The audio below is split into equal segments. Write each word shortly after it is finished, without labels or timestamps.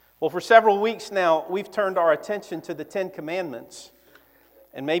Well, for several weeks now, we've turned our attention to the Ten Commandments.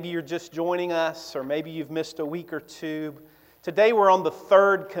 And maybe you're just joining us, or maybe you've missed a week or two. Today we're on the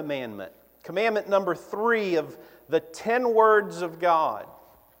third commandment. Commandment number 3 of the 10 words of God.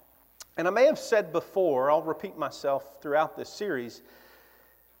 And I may have said before, I'll repeat myself throughout this series,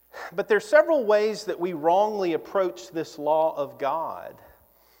 but there's several ways that we wrongly approach this law of God.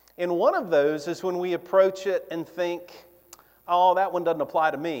 And one of those is when we approach it and think, oh, that one doesn't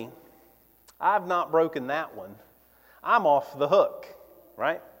apply to me. I've not broken that one. I'm off the hook,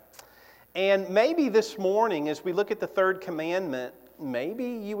 right? And maybe this morning, as we look at the third commandment, maybe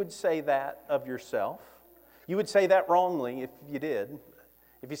you would say that of yourself. You would say that wrongly if you did.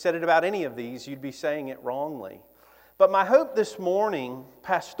 If you said it about any of these, you'd be saying it wrongly. But my hope this morning,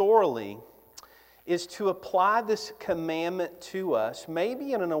 pastorally, is to apply this commandment to us,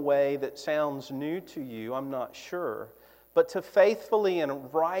 maybe in a way that sounds new to you, I'm not sure, but to faithfully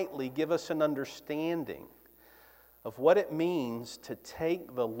and rightly give us an understanding of what it means to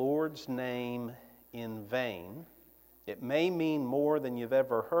take the Lord's name in vain. It may mean more than you've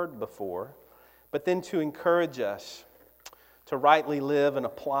ever heard before, but then to encourage us to rightly live and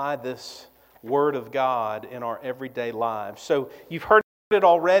apply this Word of God in our everyday lives. So you've heard it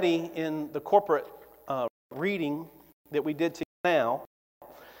already in the corporate reading that we did together now.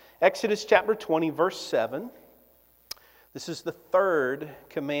 Exodus chapter 20, verse 7. This is the third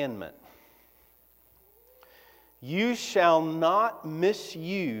commandment. You shall not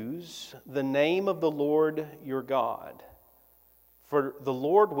misuse the name of the Lord your God, for the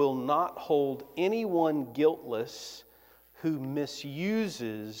Lord will not hold anyone guiltless who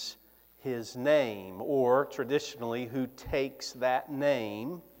misuses His name, or traditionally, who takes that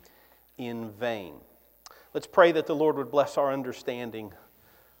name in vain. Let's pray that the Lord would bless our understanding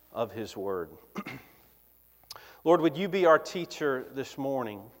of His Word. Lord, would you be our teacher this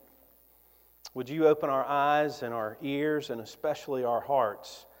morning? Would you open our eyes and our ears and especially our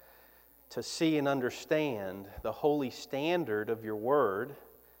hearts to see and understand the holy standard of your Word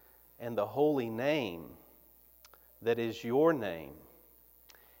and the holy name that is your name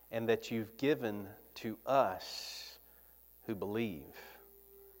and that you've given to us who believe.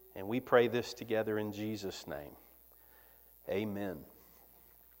 And we pray this together in Jesus' name. Amen.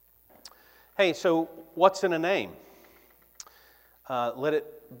 Hey, so what's in a name? Let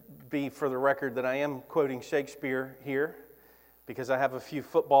it be for the record that I am quoting Shakespeare here because I have a few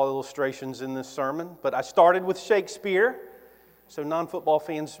football illustrations in this sermon. But I started with Shakespeare, so non-football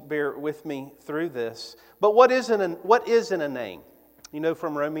fans bear with me through this. But what is in a name? You know,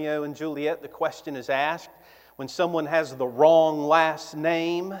 from Romeo and Juliet, the question is asked when someone has the wrong last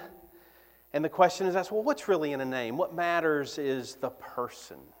name. And the question is asked, well, what's really in a name? What matters is the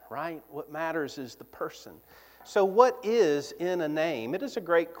person, right? What matters is the person. So what is in a name? It is a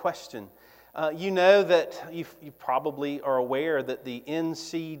great question. You know that you probably are aware that the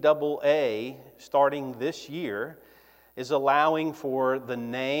NCAA, starting this year, is allowing for the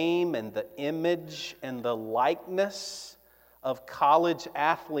name and the image and the likeness of college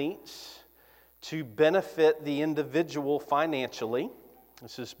athletes to benefit the individual financially.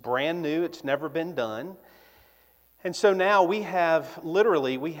 This is brand new. It's never been done. And so now we have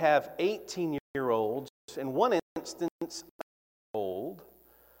 18-year-olds, in one instance, old,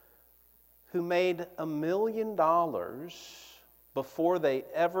 who made $1 million before they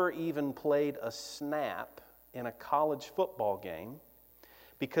ever even played a snap in a college football game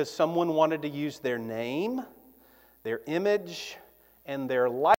because someone wanted to use their name, their image, and their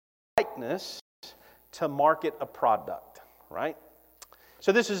likeness to market a product, right?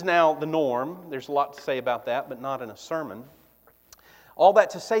 So this is now the norm. There's a lot to say about that, but not in a sermon. All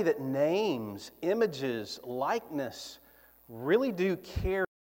that to say that names, images, likeness really do carry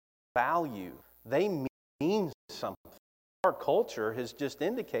value. They mean something. Our culture has just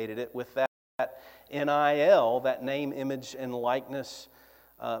indicated it with that NIL, that name, image, and likeness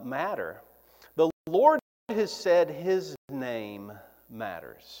matter. The Lord has said His name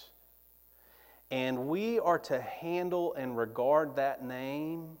matters. And we are to handle and regard that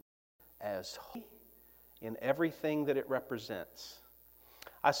name as holy in everything that it represents.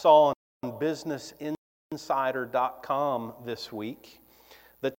 I saw on BusinessInsider.com this week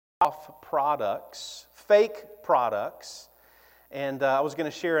the top products, fake products, and I was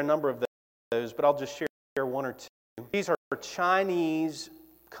going to share a number of those, but I'll just share one or two. These are Chinese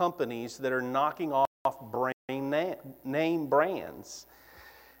companies that are knocking off name brands.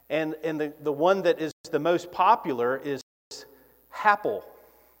 And the one that is the most popular is Happle,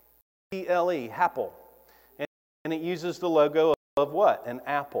 P-L-E, Happle. And it uses the logo of what? An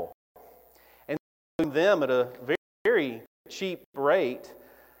apple. And them at a very, very cheap rate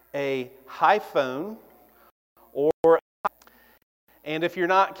a hyphone, or and if you're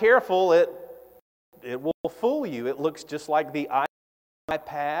not careful, it will fool you. It looks just like the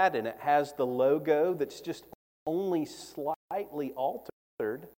iPad, and it has the logo that's just only slightly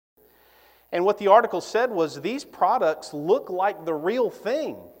altered. And what the article said was these products look like the real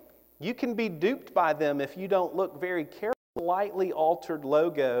thing. You can be duped by them if you don't look very careful. Slightly altered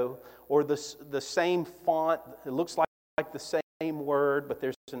logo or the same font. It looks like the same word, but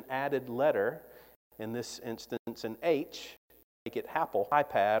there's an added letter. In this instance, an H. Make it Apple,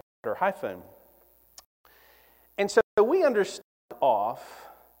 iPad, or iPhone. And so we understand off,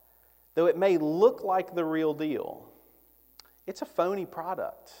 though it may look like the real deal, it's a phony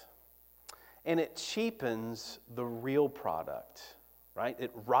product. And it cheapens the real product, right?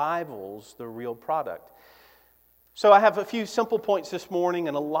 It rivals the real product. So I have a few simple points this morning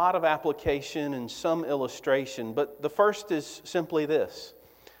and a lot of application and some illustration. But the first is simply this.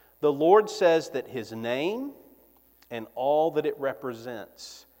 The Lord says that His name and all that it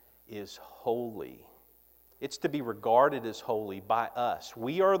represents is holy. It's to be regarded as holy by us.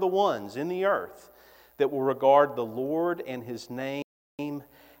 We are the ones in the earth that will regard the Lord and His name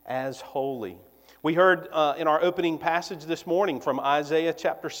as holy. We heard in our opening passage this morning from Isaiah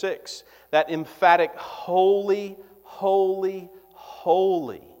chapter 6, that emphatic holy, holy,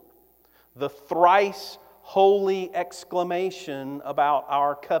 holy. The thrice holy exclamation about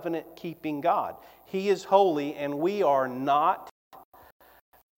our covenant-keeping God. He is holy and we are not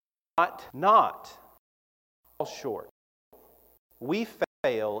short. We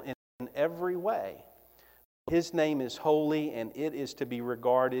fail in every way. His name is holy, and it is to be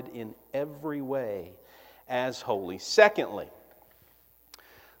regarded in every way as holy. Secondly,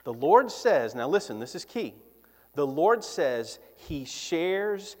 the Lord says, now listen, this is key. The Lord says He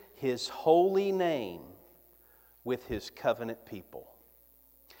shares His holy name with His covenant people.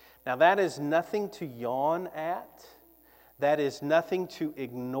 Now that is nothing to yawn at. That is nothing to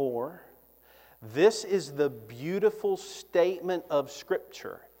ignore. This is the beautiful statement of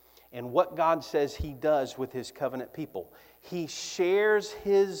Scripture. And what God says He does with His covenant people. He shares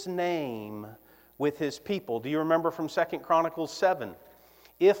His name with His people. Do you remember from 2 Chronicles 7?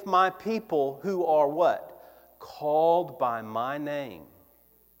 If my people who are what? Called by my name.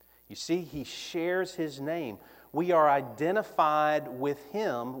 You see, He shares His name. We are identified with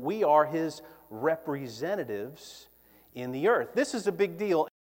Him. We are His representatives in the earth. This is a big deal,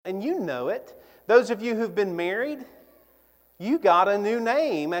 and you know it. Those of you who've been married, you got a new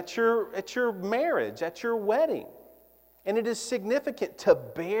name at your marriage, at your wedding. And it is significant to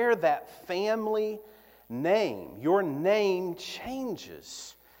bear that family name. Your name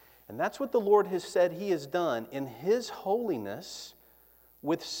changes. And that's what the Lord has said He has done in His holiness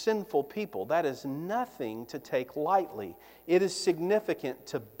with sinful people. That is nothing to take lightly. It is significant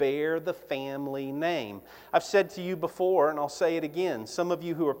to bear the family name. I've said to you before, and I'll say it again, some of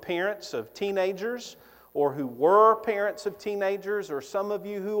you who are parents of teenagers, or who were parents of teenagers, or some of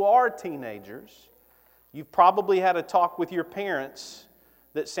you who are teenagers, you've probably had a talk with your parents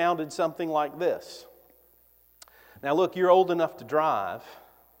that sounded something like this. Now look, you're old enough to drive,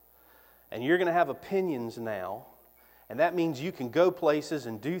 and you're going to have opinions now, and that means you can go places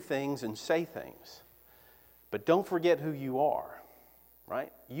and do things and say things. But don't forget who you are,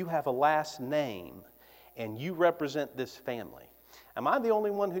 right? You have a last name, and you represent this family. Am I the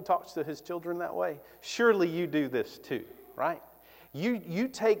only one who talks to his children that way? Surely you do this too, right? You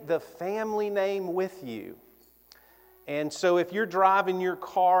take the family name with you. And so if you're driving your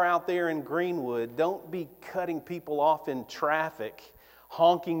car out there in Greenwood, don't be cutting people off in traffic,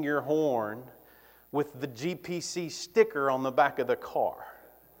 honking your horn with the GPC sticker on the back of the car,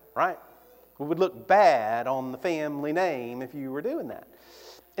 right? It would look bad on the family name if you were doing that.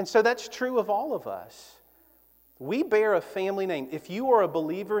 And so that's true of all of us. We bear a family name. If you are a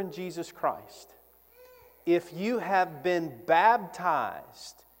believer in Jesus Christ, if you have been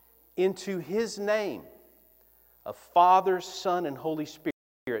baptized into His name of Father, Son, and Holy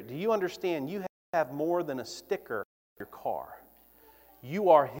Spirit, do you understand you have more than a sticker on your car? You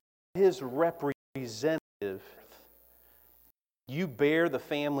are His representative. You bear the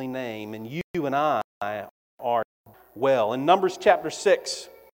family name, and you and I are well. In Numbers chapter 6,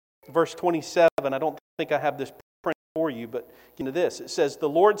 verse 27, I don't think I have this print for you, but you know this. It says, the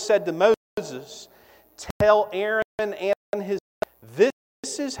Lord said to Moses, tell Aaron and his, this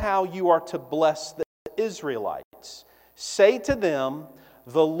is how you are to bless the Israelites. Say to them,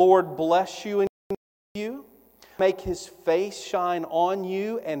 the Lord bless you and you, make His face shine on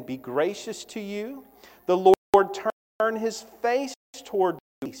you and be gracious to you. The Lord turn His face toward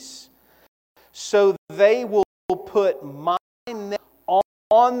peace, so they will put my name on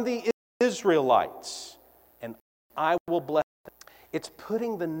on the Israelites, and I will bless them. It's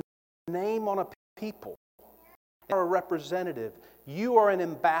putting the name on a people. You are a representative. You are an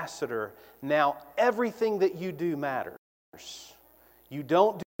ambassador. Now everything that you do matters. You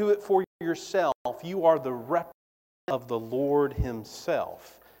don't do it for yourself. You are the representative of the Lord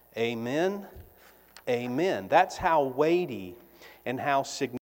Himself. Amen? Amen. That's how weighty and how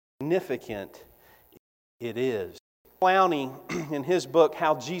significant it is. Clowney, in his book,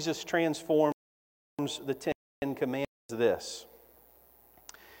 How Jesus Transforms the Ten Commandments, this.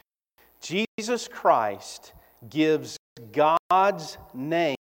 Jesus Christ gives God's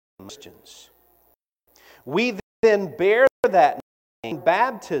name to Christians. We then bear that name in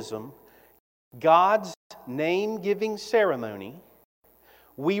baptism, God's name-giving ceremony.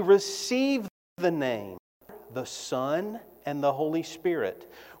 We receive the name, the Son and the Holy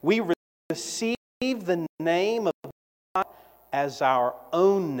Spirit. We receive the name of God as our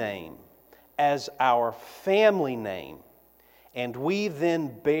own name, as our family name. And we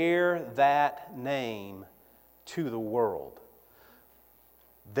then bear that name to the world.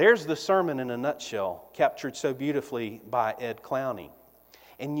 There's the sermon in a nutshell, captured so beautifully by Ed Clowney.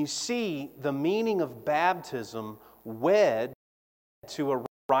 And you see the meaning of baptism wed to a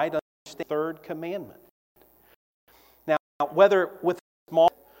right understanding of the third commandment. Now, whether with a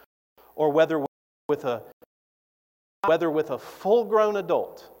small or whether with a full-grown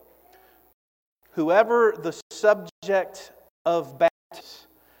adult, whoever the subject of baptism,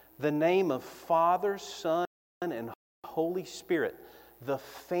 the name of Father, Son, and Holy Spirit, the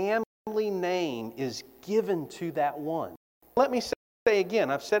family name is given to that one. Let me say again,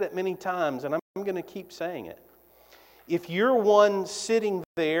 I've said it many times, and I'm going to keep saying it. If you're one sitting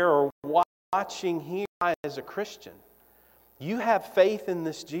there or watching here as a Christian, you have faith in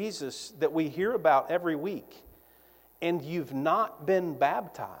this Jesus that we hear about every week, and you've not been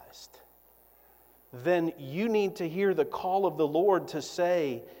baptized, then you need to hear the call of the Lord to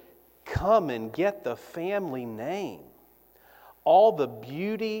say, come and get the family name. All the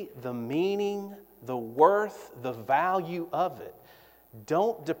beauty, the meaning, the worth, the value of it.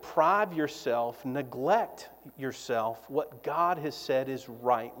 Don't deprive yourself, neglect yourself, what God has said is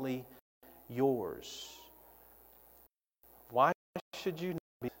rightly yours. Why should you not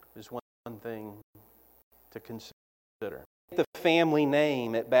be? Is one thing to consider. The family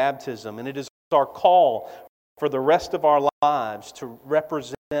name at baptism, and it is our call for the rest of our lives to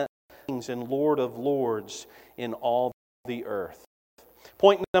represent Kings and Lord of Lords in all the earth.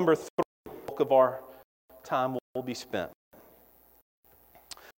 Point number 3, the bulk of our time will be spent.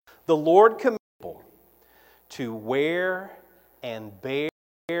 The Lord commands people to wear and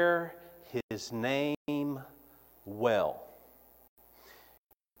bear His name well.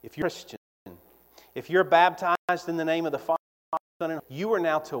 If you're a Christian, if you're baptized in the name of the Father, Son, and you are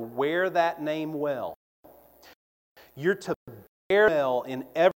now to wear that name well. You're to bear well in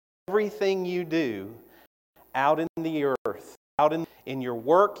everything you do out in the earth, out in your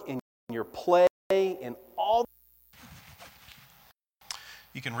work, in your play, in all.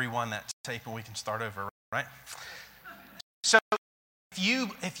 You can rewind that tape and we can start over, right? So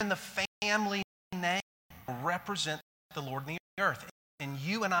if in the family name represent the Lord in the earth, and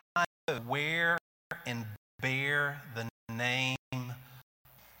you and I wear and bear the name.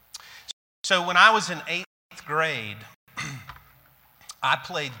 So when I was in 8th grade, I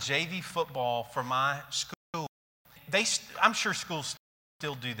played JV football for my school. I'm sure schools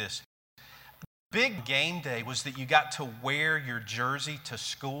still do this. Big game day was that you got to wear your jersey to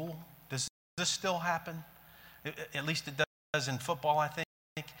school. Does this still happen? At least it does in football, I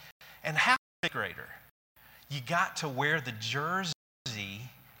think. And how, 6th grader, you got to wear the jersey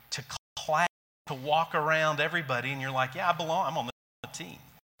to class, to walk around everybody, and you're like, yeah, I belong. I'm on the team.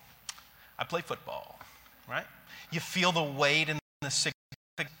 I play football, right? You feel the weight in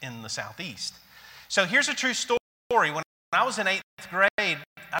the Southeast. So here's a true story. When I was in 8th grade,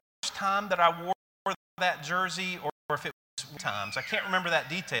 the first time that I wore that jersey, or if it was times, I can't remember that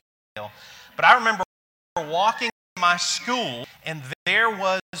detail, but I remember walking to my school, and there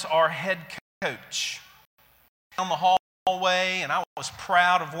was our head coach down the hallway, and I was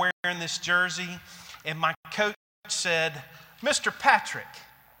proud of wearing this jersey, and my coach said, "Mr. Patrick,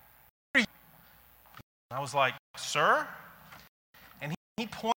 who are you?" I was like, "Sir?" And he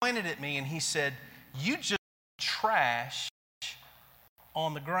pointed at me and he said, "You just trash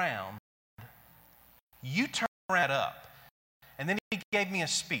on the ground. You turn that up." And then he gave me a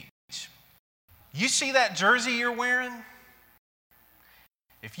speech. "You see that jersey you're wearing?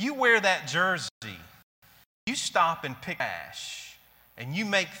 If you wear that jersey, you stop and pick trash and you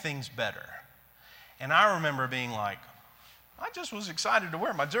make things better." And I remember being like, I just was excited to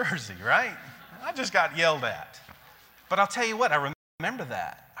wear my jersey, right? I just got yelled at. But I'll tell you what, I remember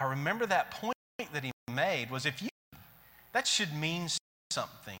that. I remember that point that he made was that should mean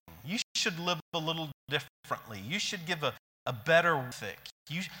something. You should live a little differently. You should give a better ethic.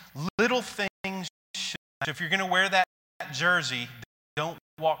 Little things should. If you're going to wear that jersey, don't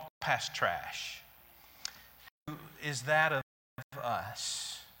walk past trash. Who is that of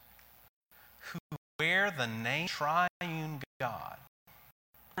us who wear the name Triune God,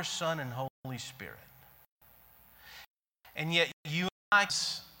 Father, Son, and Holy Spirit? And yet you and I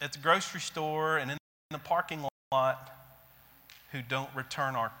at the grocery store and in the parking lot who don't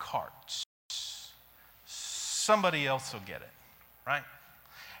return our carts. Somebody else will get it, right?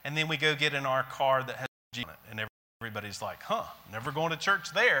 And then we go get in our car that has Jesus on it, and everybody's like, never going to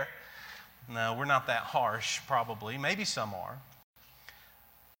church there. No, we're not that harsh, probably. Maybe some are.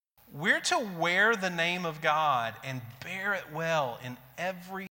 We're to wear the name of God and bear it well in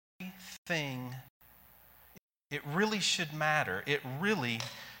everything. It really should matter. It really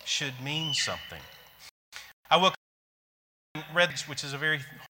should mean something. I will read, which is a very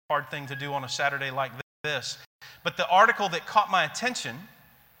hard thing to do on a Saturday like this, but the article that caught my attention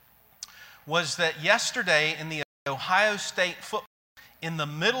was that yesterday in the Ohio State football, in the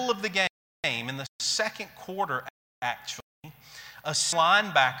middle of the game, in the second quarter actually, a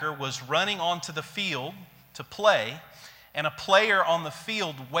linebacker was running onto the field to play, and a player on the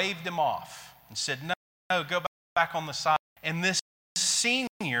field waved him off and said, no, go back on the side. And this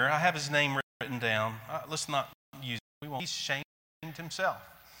senior, I have his name written down. Let's not use it. He's shamed himself.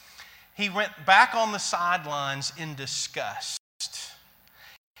 He went back on the sidelines in disgust,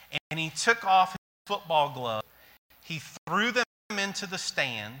 and he took off his football glove. He threw them into the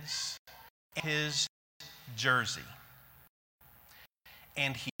stands, his jersey,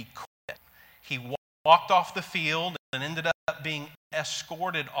 and he quit. He walked off the field and ended up being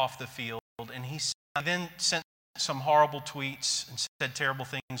escorted off the field, and he then sent some horrible tweets and said terrible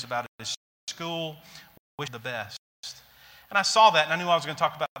things about his school, wished the best. And I saw that, and I knew I was going to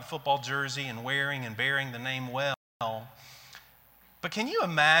talk about the football jersey and wearing and bearing the name well. But can you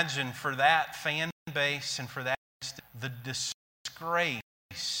imagine for that fan base and for that the disgrace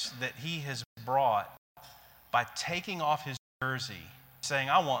that he has brought by taking off his jersey, saying,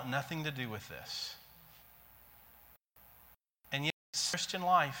 I want nothing to do with this. And yet, Christian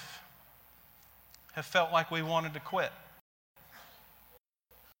life have felt like we wanted to quit.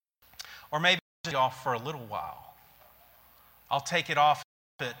 Or maybe off for a little while. I'll take it off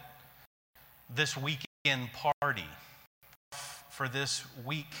at this weekend party, for this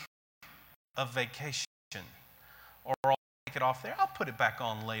week of vacation, or I'll take it off there. I'll put it back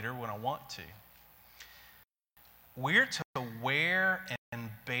on later when I want to. We're to wear and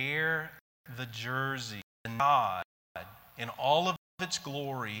bear the jersey of God in all of its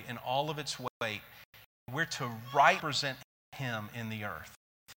glory, in all of its weight. We're to represent Him in the earth.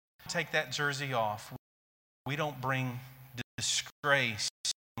 Take that jersey off. We don't bring disgrace to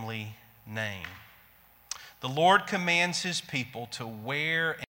His family name. The Lord commands His people to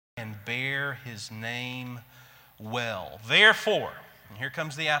wear and bear His name well. Therefore, and here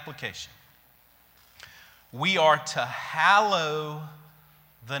comes the application, we are to hallow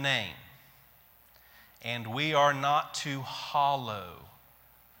the name, and we are not to hollow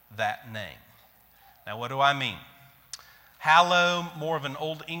that name. Now, what do I mean? Hallow, more of an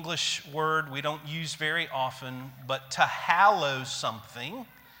old English word we don't use very often, but to hallow something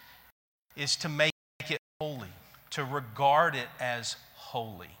is to make it holy, to regard it as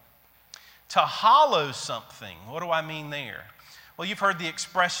holy. To hollow something, what do I mean there? Well, you've heard the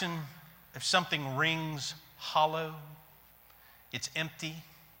expression, if something rings hollow, it's empty,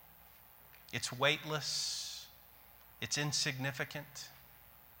 it's weightless, it's insignificant.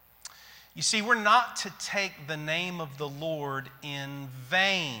 You see, we're not to take the name of the Lord in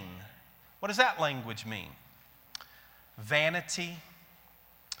vain. What does that language mean? Vanity.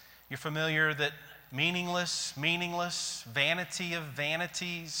 You're familiar that meaningless, vanity of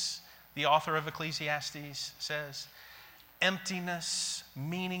vanities, the author of Ecclesiastes says. Emptiness,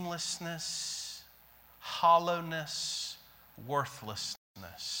 meaninglessness, hollowness,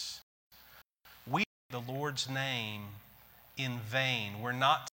 worthlessness. We take the Lord's name in vain. We're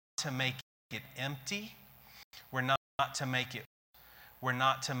not to make it empty. We're not to make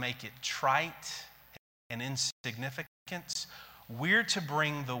it trite and insignificant. We're to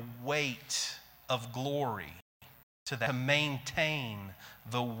bring the weight of glory to that, to maintain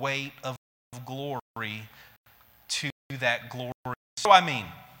the weight of glory to that glory. So I mean,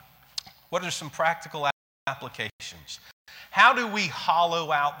 what are some practical applications? How do we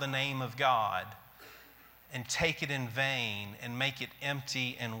hollow out the name of God and take it in vain and make it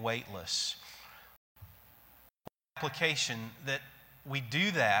empty and weightless. Application that we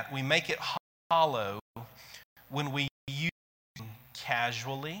do that, we make it hollow when we use it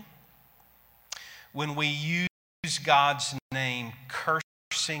casually, when we use God's name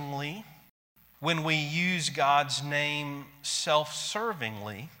cursingly, when we use God's name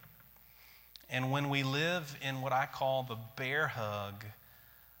self-servingly, and when we live in what I call the bear hug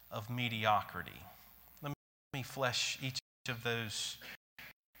of mediocrity. Let me flesh each of those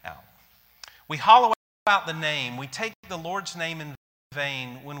out. We hollow out the name. We take the Lord's name in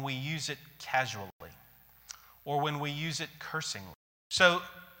vain when we use it casually or when we use it cursingly. So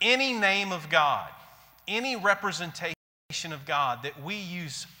any name of God, any representation of God that we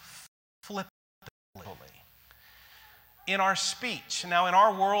use flippantly in our speech. Now, in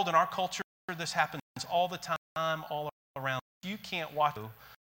our world, in our culture, this happens all the time, all around. You can't watch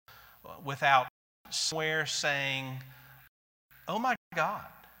without somewhere saying, "Oh my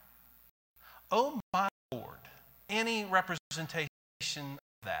God," "Oh my Lord," any representation of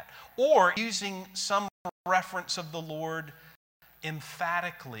that, or using some reference of the Lord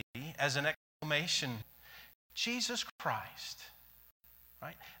emphatically as an exclamation, "Jesus Christ,"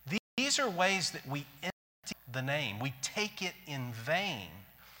 right? These are ways that we empty the name. We take it in vain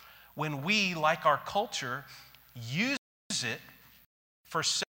when we, like our culture, use it for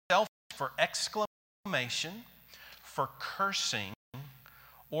for exclamation, for cursing,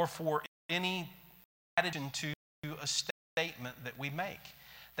 or for any addition to a statement that we make.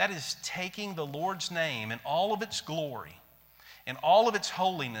 That is taking the Lord's name in all of its glory and all of its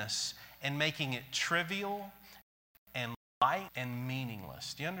holiness and making it trivial and light and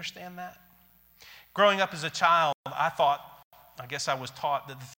meaningless. Do you understand that? Growing up as a child, I guess I was taught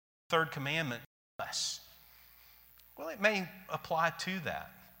that the third commandment is less. Well, it may apply to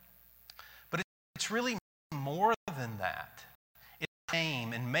that. But it's really more than that. It's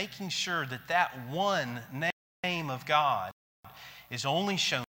name and making sure that that one name of God is only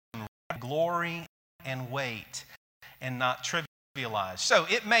shown glory and weight and not trivialized. So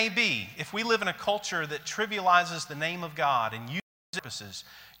it may be, if we live in a culture that trivializes the name of God and uses purposes,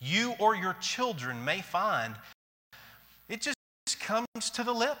 you or your children may find it just comes to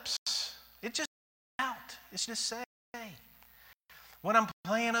the lips. It just out. It's just say. When I'm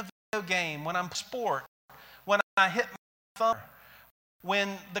playing a video game, when I'm sport, when I hit my phone,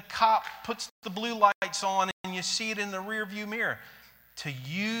 when the cop puts the blue lights on and you see it in the rearview mirror,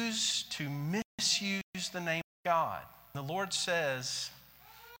 to misuse the name of God. The Lord says,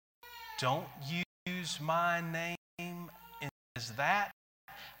 don't use my name as that.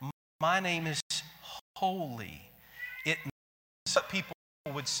 My name is holy. It means what people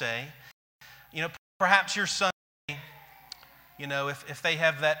would say. Perhaps your son, if they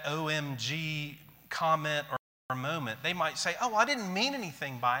have that OMG comment or moment, they might say, "Oh, I didn't mean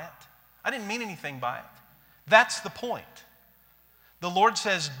anything by it. I didn't mean anything by it." That's the point. The Lord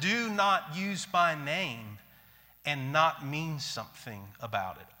says, do not use my name and not mean something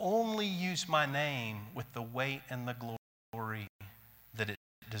about it. Only use my name with the weight and the glory that it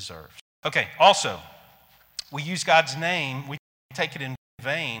deserves. Okay, also, we use God's name, we take it in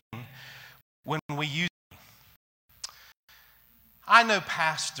vain when we use it. I know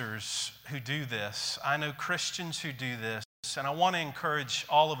pastors who do this. I know Christians who do this. And I want to encourage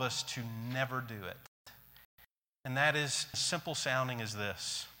all of us to never do it. And that is simple sounding as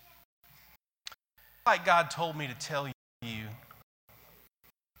this. Like God told me to tell you.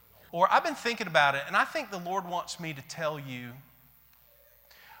 Or I've been thinking about it, and I think the Lord wants me to tell you,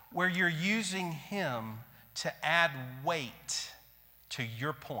 where you're using Him to add weight to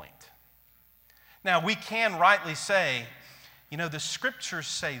your point. Now, we can rightly say, the Scriptures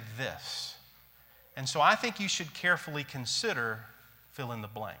say this. And so I think you should carefully consider fill in the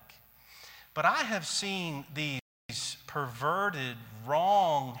blank. But I have seen these perverted,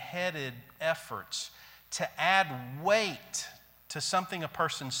 wrong-headed efforts to add weight to something a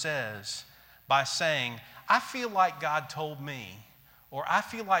person says by saying, I feel like God told me, or I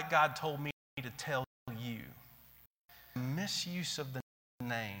feel like God told me to tell you. Misuse of the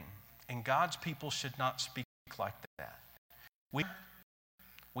name, and God's people should not speak like that.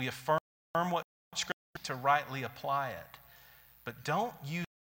 We affirm what Scripture to rightly apply it, but don't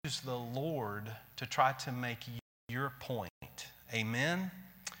use the Lord to try to make your point. Amen?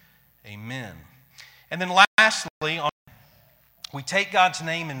 Amen. And then lastly, we take God's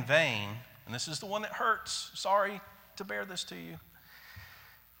name in vain, and this is the one that hurts. Sorry to bear this to you.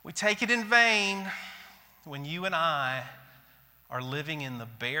 We take it in vain when you and I are living in the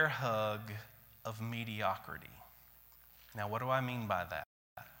bear hug of mediocrity. Now, what do I mean by that?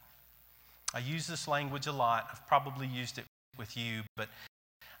 I use this language a lot. I've probably used it with you, but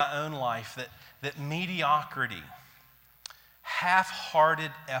in my own life, that mediocrity,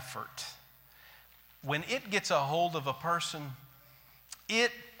 half-hearted effort, when it gets a hold of a person,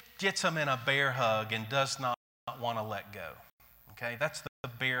 it gets them in a bear hug and does not want to let go. Okay, that's the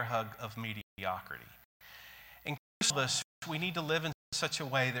bear hug of mediocrity. And of us, we need to live in such a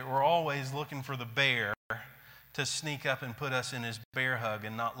way that we're always looking for the bear to sneak up and put us in his bear hug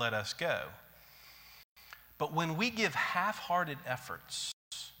and not let us go. But when we give half-hearted efforts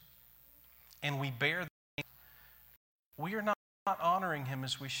and we bear them, we are not honoring him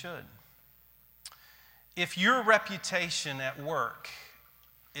as we should. If your reputation at work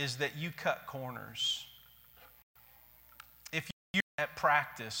is that you cut corners, if you're at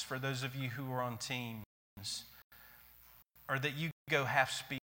practice, for those of you who are on teams, or that you go half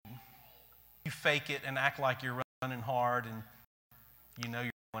speed, you fake it and act like you're running hard and you know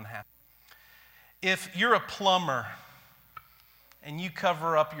you're going half. If you're a plumber and you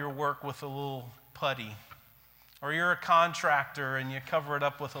cover up your work with a little putty, or you're a contractor and you cover it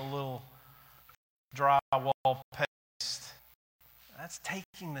up with a little drywall paste, that's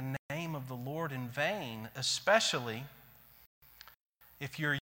taking the name of the Lord in vain, especially if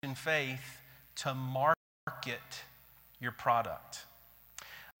you're using faith to market your product.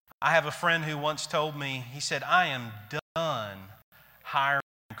 I have a friend who once told me, he said, I am done hiring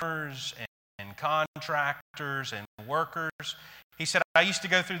workers and contractors and workers. He said, I used to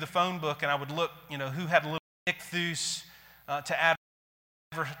go through the phone book and I would look, who had a little ichthus to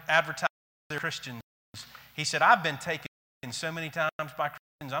advertise their Christians. He said, I've been taken so many times by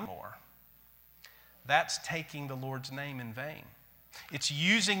Christians, I'm more. That's taking the Lord's name in vain. It's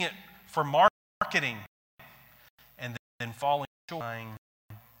using it for marketing and then falling short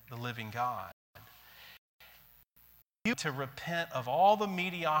of the living God. We need to repent of all the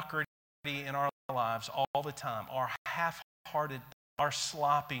mediocrity in our lives all the time, our half-hearted, our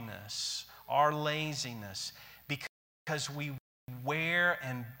sloppiness, our laziness, because we wear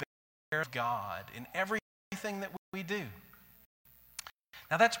and bear God in everything that we do.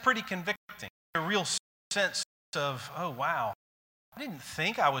 Now that's pretty convicting. A real sense of, oh wow, I didn't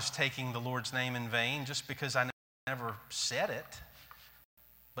think I was taking the Lord's name in vain just because I never said it.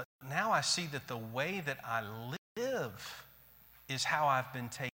 But now I see that the way that I live is how I've been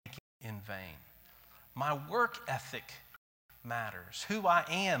taken in vain. My work ethic matters. Who I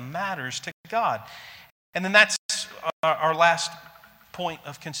am matters to God. And then that's our last point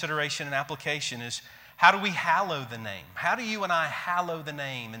of consideration and application is, how do we hallow the name? How do you and I hallow the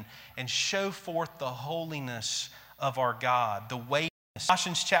name and show forth the holiness of our God, the weightiness?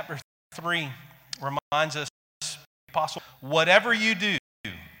 Colossians chapter 3 reminds us, Apostle, whatever you do,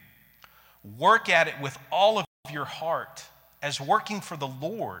 work at it with all of your heart as working for the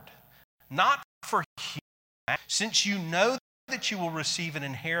Lord, not for human, since you know that you will receive an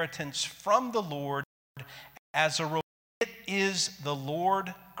inheritance from the Lord as a reward. It is the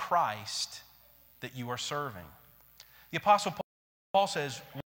Lord Christ that you are serving. The Apostle Paul says,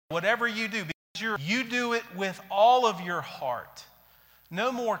 whatever you do, because you do it with all of your heart.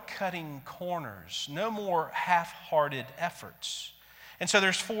 No more cutting corners, no more half-hearted efforts. And so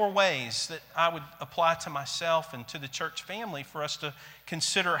there's 4 ways that I would apply to myself and to the church family for us to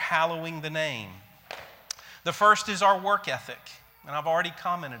consider hallowing the name. The first is our work ethic, and I've already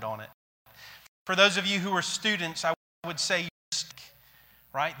commented on it. For those of you who are students, I would say,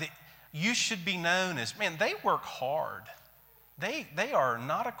 right, that you should be known as, man, they work hard. They are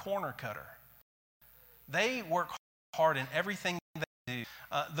not a corner cutter. They work hard in everything they do.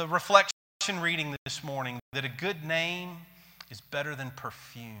 The reflection reading this morning, that a good name is better than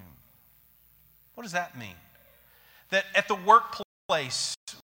perfume. What does that mean? That at the workplace,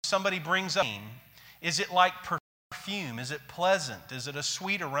 somebody brings up, is it like perfume? Is it pleasant? Is it a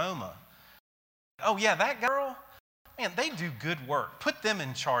sweet aroma? Oh yeah, that girl, man, they do good work. Put them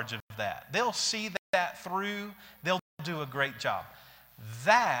in charge of that. They'll see that through. They'll do a great job.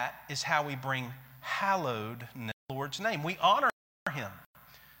 That is how we bring hallowed in the Lord's name. We honor him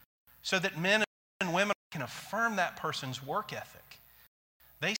so that men and women can affirm that person's work ethic.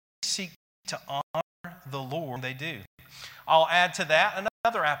 They seek to honor the Lord. They do. I'll add to that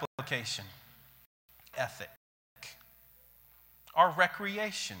another application. Ethic. Our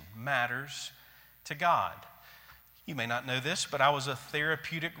recreation matters to God. You may not know this, but I was a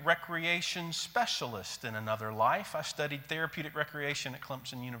therapeutic recreation specialist in another life. I studied therapeutic recreation at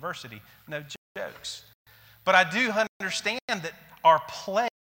Clemson University. No jokes. But I do understand that our play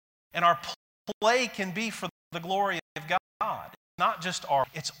can be for the glory of God. It's not just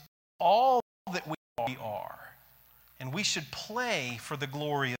it's all that we are. And we should play for the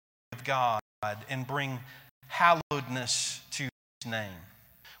glory God and bring hallowedness to His name.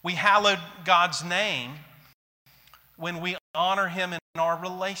 We hallowed God's name when we honor Him in our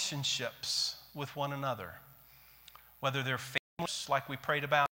relationships with one another, whether they're families like we prayed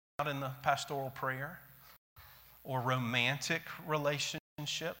about in the pastoral prayer, or romantic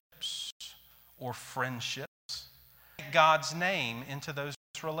relationships, or friendships. God's name into those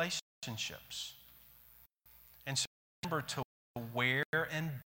relationships. And so remember to wear and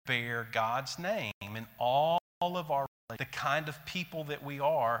bear God's name in all of our relationships, the kind of people that we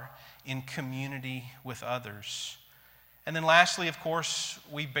are in community with others. And then lastly, of course,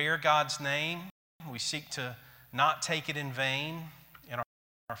 we bear God's name. We seek to not take it in vain in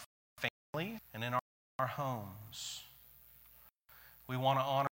our family and in our homes. We want to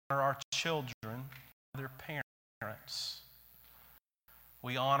honor our children, their parents.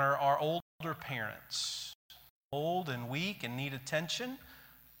 We honor our older parents, old and weak and need attention.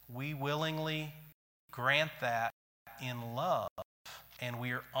 We willingly grant that in love, and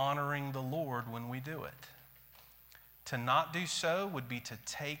we are honoring the Lord when we do it. To not do so would be to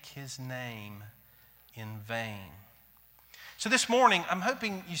take His name in vain. So this morning, I'm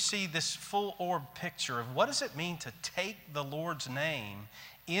hoping you see this full orb picture of what does it mean to take the Lord's name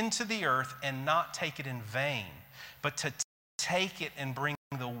into the earth and not take it in vain, but to take it and bring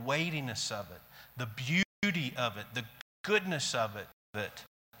the weightiness of it, the beauty of it, the goodness of it,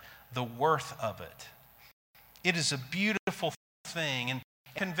 the worth of it. It is a beautiful thing, and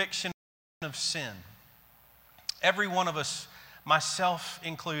conviction of sin. Every one of us, myself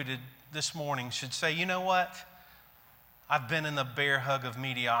included, this morning should say, you know what? I've been in the bear hug of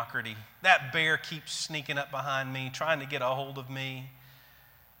mediocrity. That bear keeps sneaking up behind me, trying to get a hold of me.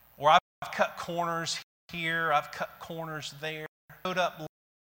 Or I've cut corners here, I've cut corners there, showed up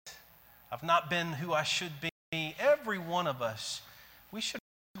late. I've not been who I should be. Every one of us, we should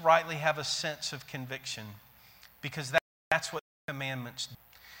rightly have a sense of conviction, because that's what the commandments do.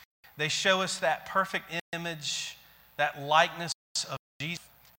 They show us that perfect image, that likeness of Jesus,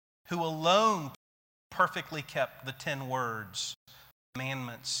 who alone perfectly kept the 10 words,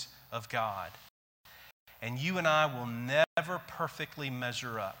 commandments of God. And you and I will never perfectly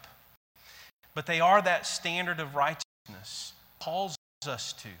measure up. But they are that standard of righteousness, calls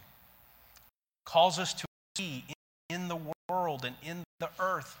us to be in the world and in the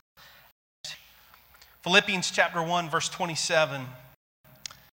earth. Philippians chapter 1, verse 27,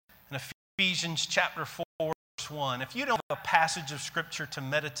 and Ephesians chapter 4, verse 1. If you don't have a passage of Scripture to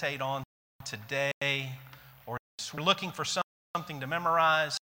meditate on today, or we're looking for something to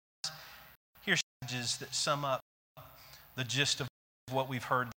memorize, here's passages that sum up the gist of what we've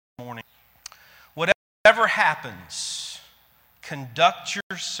heard this morning. Whatever happens, conduct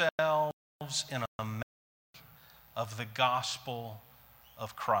yourselves in a manner of the gospel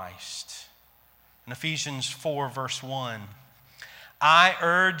of Christ. In Ephesians 4, verse 1, I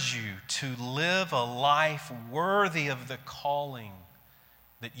urge you to live a life worthy of the calling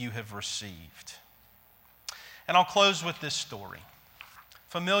that you have received. And I'll close with this story.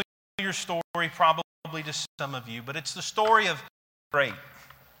 Familiar story probably to some of you, but it's the story of Great.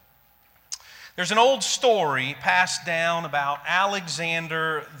 There's an old story passed down about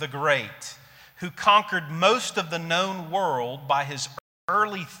Alexander the Great, who conquered most of the known world by his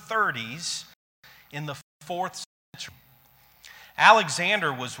early 30s in the 4th century.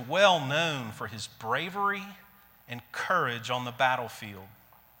 Alexander was well known for his bravery and courage on the battlefield.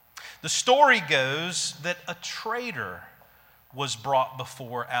 The story goes that a traitor was brought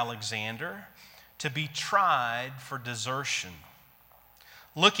before Alexander to be tried for desertion.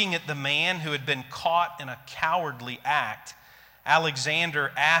 Looking at the man who had been caught in a cowardly act,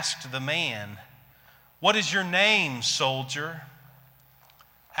 Alexander asked the man, "What is your name, soldier?"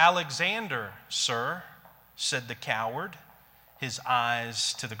 "Alexander, sir," said the coward, his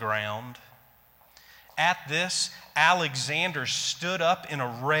eyes to the ground. At this, Alexander stood up in a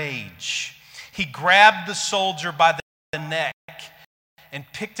rage. He grabbed the soldier by the neck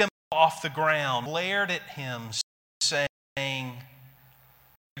and picked him off the ground, glared at him, saying,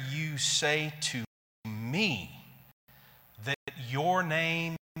 "You say to me that your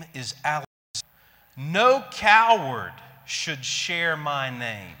name is Alexander? No coward should share my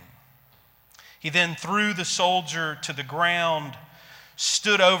name." He then threw the soldier to the ground,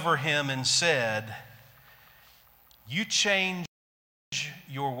 stood over him, and said, "You change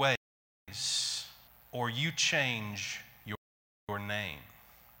your ways, or you change your name."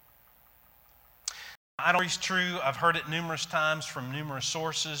 I don't know if it's true. I've heard it numerous times from numerous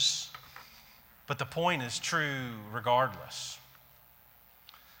sources, but the point is true regardless.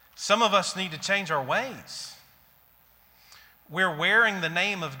 Some of us need to change our ways. we're wearing the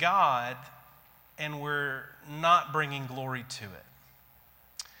name of God and we're not bringing glory to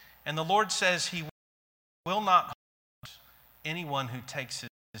it. And the Lord says He will not hold anyone who takes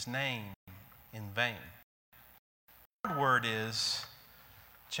His name in vain. The third word is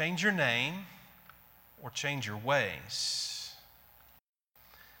change your name or change your ways.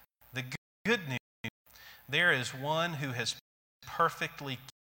 The good news, there is one who has perfectly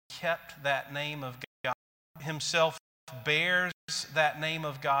kept that name of God. Himself bears that name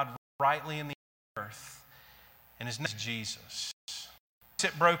of God rightly in the earth. And His name is Jesus.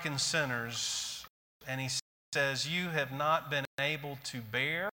 At broken sinners, and He says, you have not been able to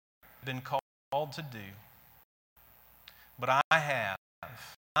bear, been called to do. But I have.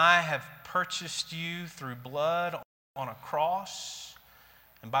 I have purchased you through blood on a cross,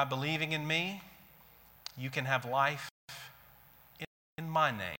 and by believing in me, you can have life in my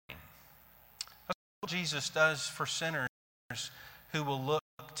name. That's what Jesus does for sinners who will look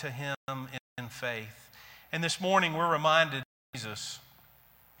to Him in faith. And this morning we're reminded of Jesus.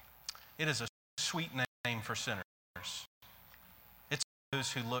 It is a sweet name for sinners. It's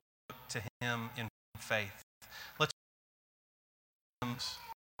those who look to Him in faith. Let's.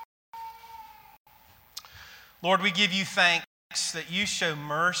 Lord, we give you thanks that you show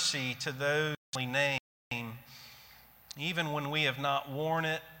mercy to those we name, even when we have not worn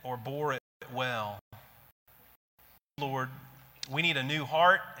it or bore it well. Lord, we need a new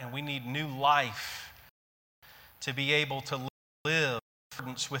heart and we need new life to be able to live in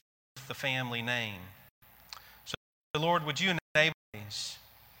accordance with the family name. So, Lord, would you enable us?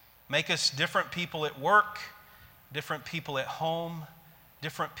 Make us different people at work, different people at home,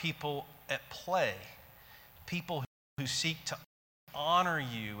 different people at play, people who seek to honor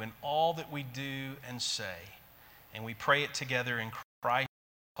you in all that we do and say. And we pray it together in Christ.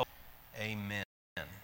 Amen.